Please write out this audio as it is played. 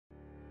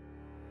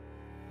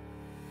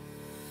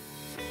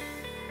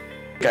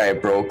I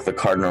broke the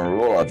cardinal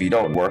rule of you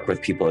don't work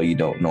with people you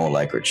don't know,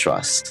 like, or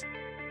trust.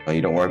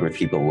 You don't work with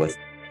people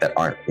that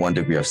aren't 1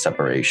 degree of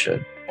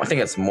separation. I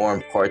think it's more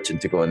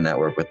important to go and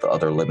network with the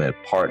other limited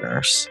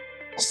partners.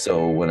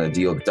 So when a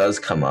deal does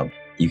come up,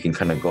 you can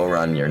kind of go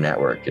around your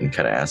network and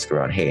kind of ask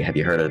around, hey, have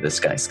you heard of this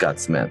guy, Scott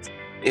Smith?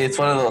 It's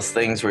one of those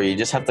things where you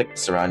just have to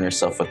surround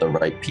yourself with the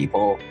right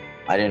people.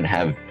 I didn't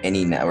have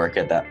any network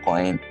at that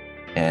point.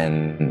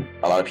 And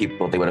a lot of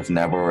people, they would have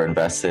never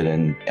invested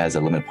in as a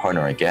limited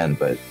partner again,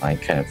 but I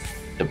kind of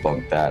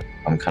debunked that.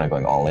 I'm kind of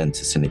going all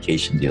into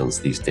syndication deals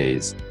these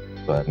days.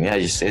 But yeah,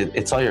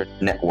 it's all your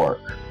network.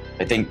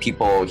 I think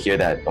people hear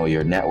that, oh,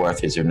 your net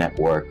worth is your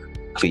network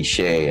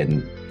cliche,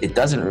 and it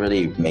doesn't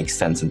really make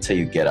sense until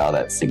you get out of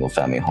that single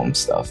family home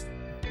stuff.